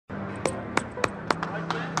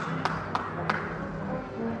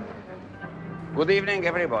Good evening,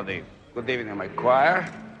 everybody. Good evening, my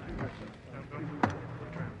choir.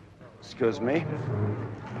 Excuse me.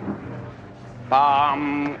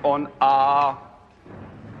 Bam on A.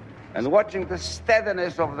 And watching the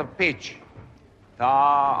steadiness of the pitch.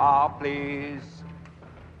 Ta, please.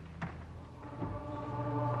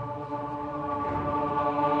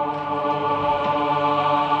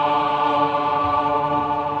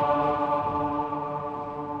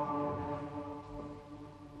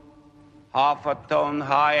 Half a tone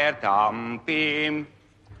higher, tam, pim.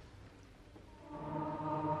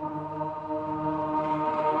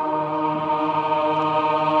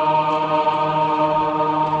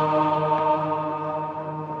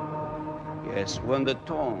 Yes, when the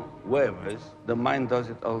tone wavers, the mind does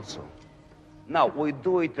it also. Now, we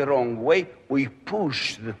do it the wrong way. We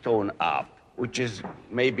push the tone up, which is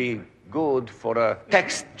maybe good for a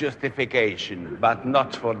text justification, but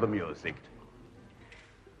not for the music.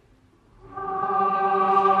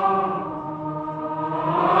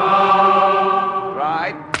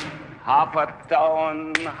 Half a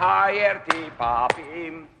tone higher,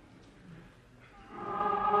 ti-pa-pim.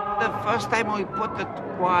 The first time we put the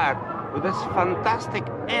choir with this fantastic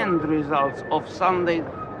end results of Sunday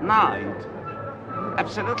night,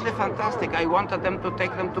 absolutely fantastic. I wanted them to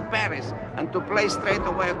take them to Paris and to play straight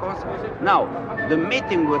away a concert. Now, the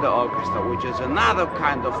meeting with the orchestra, which is another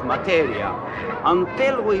kind of materia,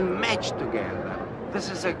 until we match together, this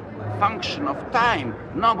is a function of time.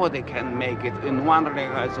 Nobody can make it in one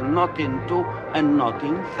rehearsal, not in two and not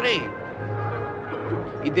in three.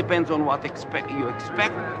 It depends on what you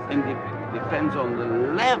expect, and it depends on the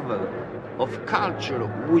level of culture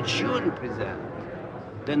which you represent.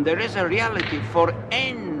 Then there is a reality for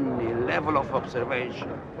any level of observation.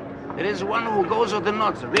 There is one who goes with the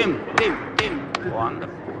notes, rim, rim, rim,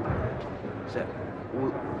 wonderful. So,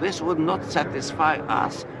 this would not satisfy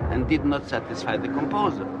us and did not satisfy the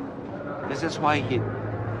composer. This is why he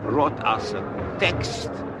wrote us a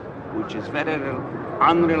text which is very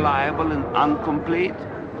unreliable and incomplete,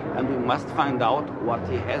 and we must find out what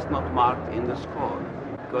he has not marked in the score.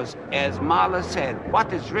 Because as Mahler said,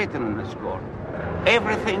 what is written in the score?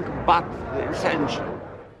 Everything but the essential.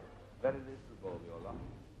 Very little, Viola.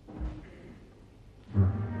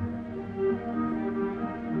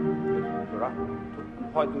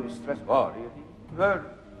 Why do you stress? Oh, really?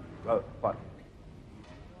 What?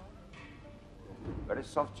 Very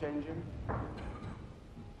soft changing.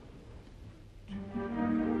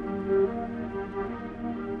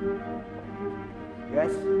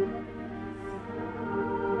 Yes?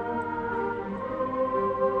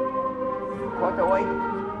 Quite away.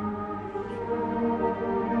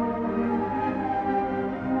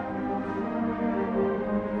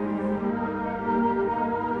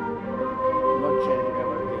 Not changing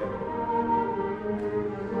ever here.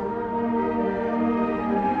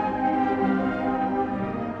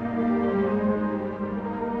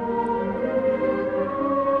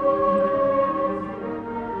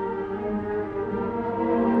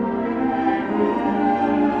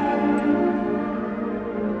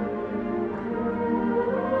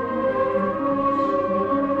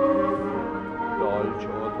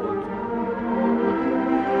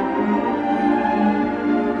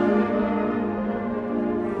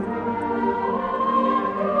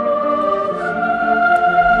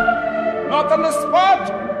 On the spot.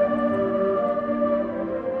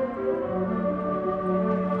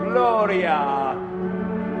 Gloria.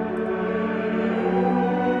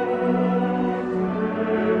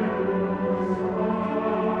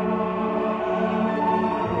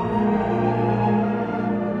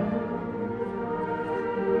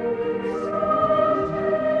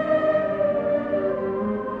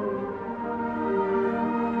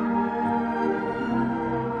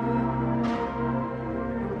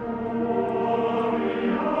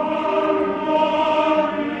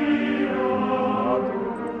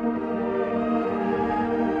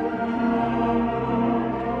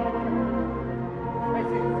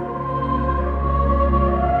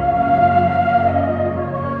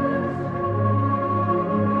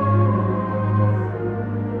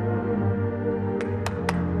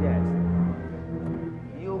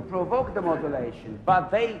 The modulation,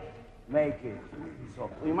 but they make it. So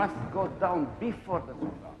we must go down before the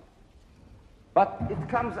soprano. But it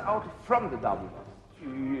comes out from the double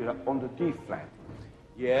bass on the D flat.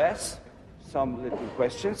 Yes, some little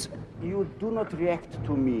questions. You do not react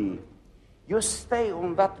to me. You stay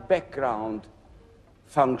on that background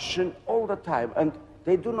function all the time, and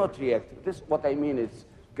they do not react. This, what I mean is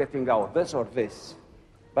getting out this or this.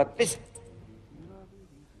 But this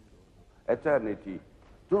eternity.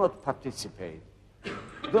 Do not participate.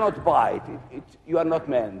 Do not buy it. You are not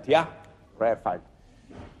meant, yeah? Perfect.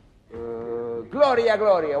 Gloria,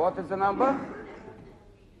 Gloria, what is the number?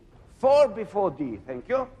 4 before D, thank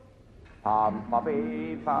you. Pam, pa,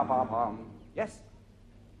 be, pa, pa, pam. Yes?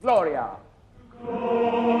 Gloria.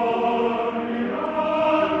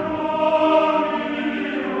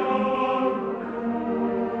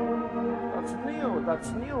 That's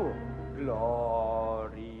new.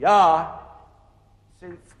 Gloria.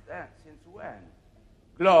 Since when?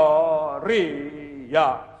 Gloria.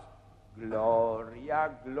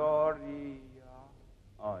 Gloria, Gloria.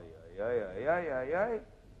 Ay, ay, ay, ay, ay, ay, ay.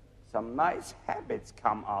 Some nice habits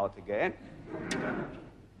come out again.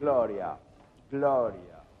 Gloria, Gloria.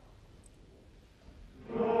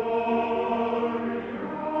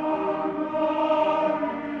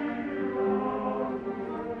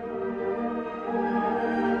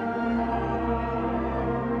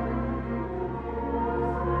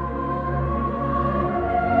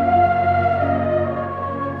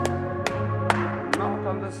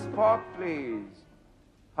 Spot, please.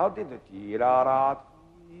 How did it? Tirara,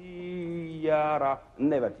 tirara,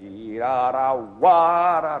 never tirara,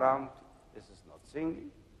 wararam. This is not singing.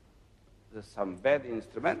 There's some bad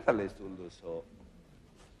instrumentalists who do so.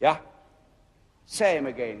 Yeah? Same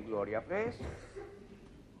again, Gloria, please.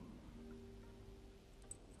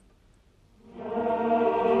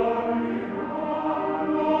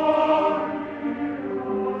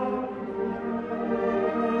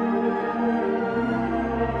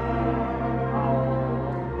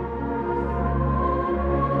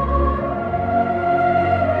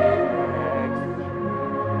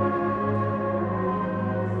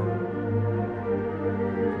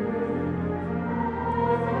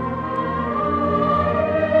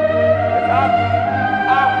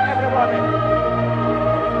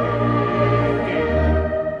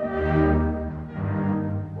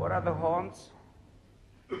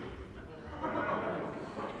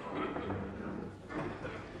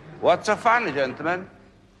 What's so funny, gentlemen?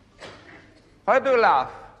 Why do you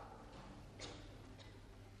laugh?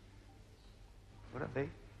 What are they?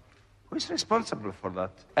 Who is responsible for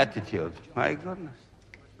that attitude? My goodness.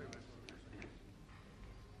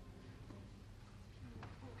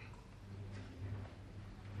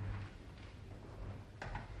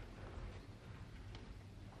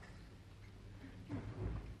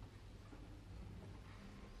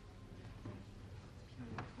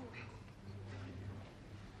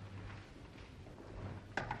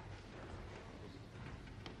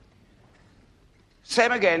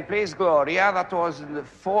 Same again, please, Gloria. That was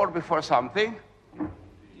 4 before something.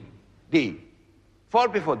 D. 4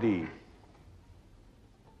 before D.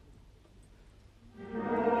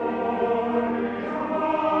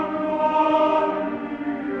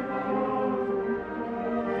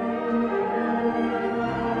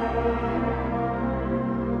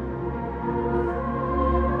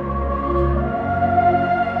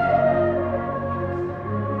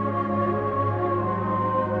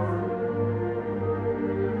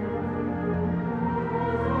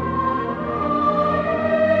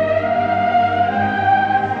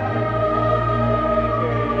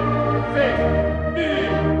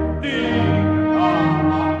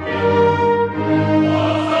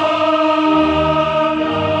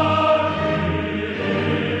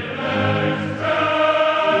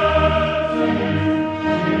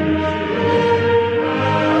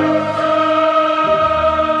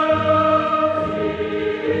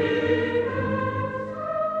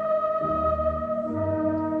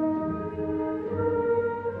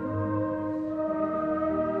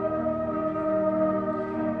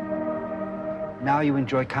 Now you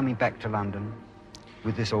enjoy coming back to London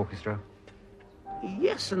with this orchestra?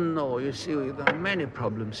 Yes and no. You see, there are many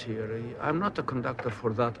problems here. I'm not a conductor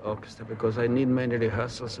for that orchestra because I need many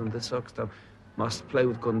rehearsals, and this orchestra must play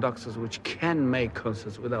with conductors which can make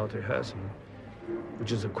concerts without rehearsing,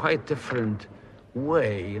 which is a quite different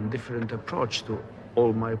way and different approach to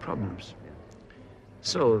all my problems.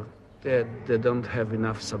 So they don't have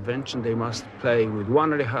enough subvention. They must play with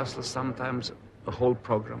one rehearsal, sometimes a whole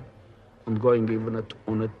program, and going even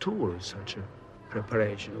on a tour, such a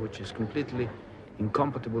preparation, which is completely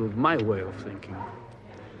incompatible with my way of thinking.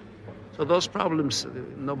 So those problems,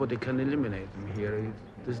 nobody can eliminate them here.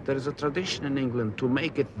 There is a tradition in England to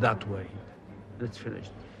make it that way, and it's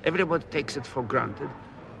finished. Everybody takes it for granted.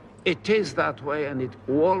 It is that way, and it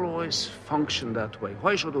will always function that way.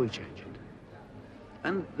 Why should we change it?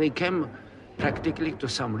 And they came practically to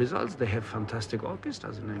some results. They have fantastic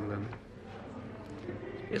orchestras in England.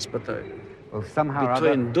 Yes, but well, somehow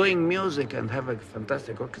between doing music and having a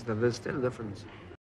fantastic orchestra, there's still a difference.